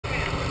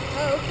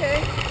Oh, okay.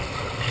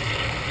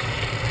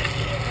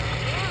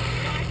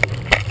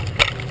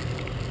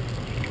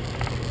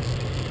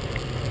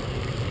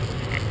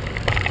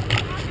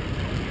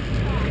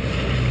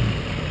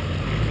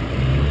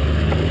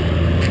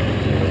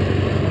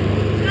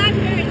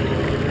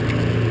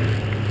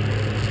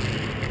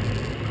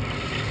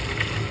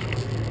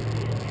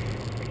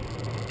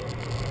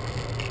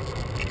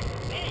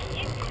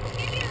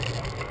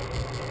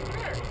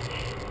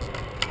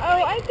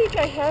 Oh, I think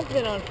I have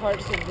been on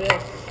parts of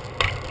this.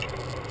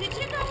 Did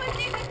you go with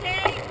me the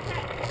day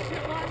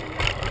long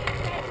enough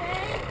that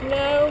day?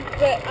 No,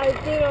 but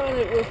I've been on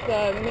it with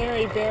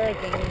Mary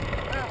Berrigan.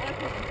 Oh,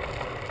 okay.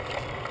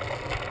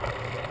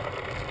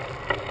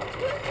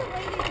 Who's the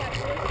lady that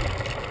works at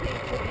the thing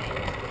today?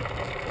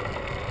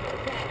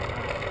 That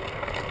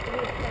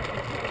works at the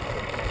place, the secretary.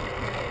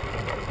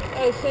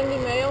 Oh, Cindy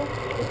Mail?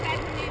 Is that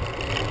her name,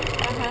 Cindy?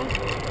 Uh-huh,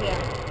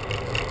 yeah.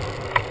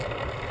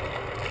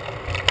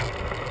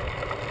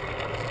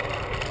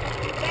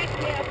 That's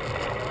yes.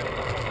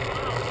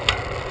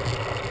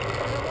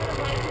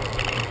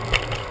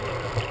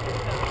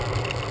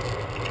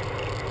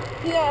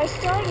 Yeah, I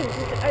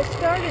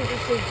started to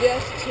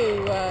suggest to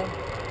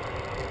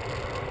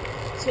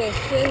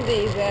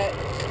Cindy that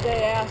they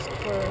asked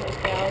for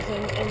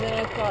 1,000, and then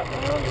I thought,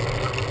 well,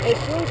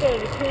 it's really going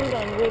to depend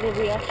on whether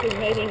we actually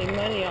made any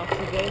money off the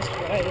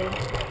ghostwriter.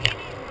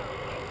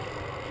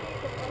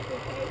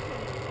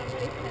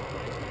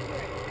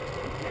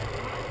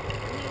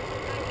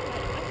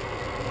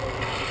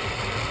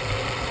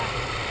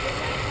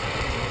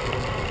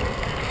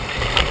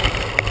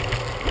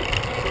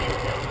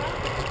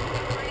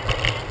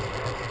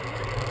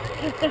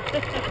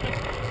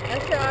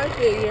 That's how I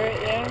figure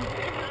it, yeah.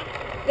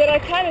 But I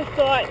kind of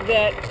thought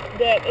that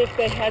if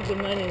they had the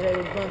money, they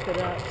would bump it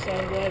up, so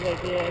I'm glad they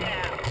did.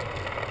 Yeah.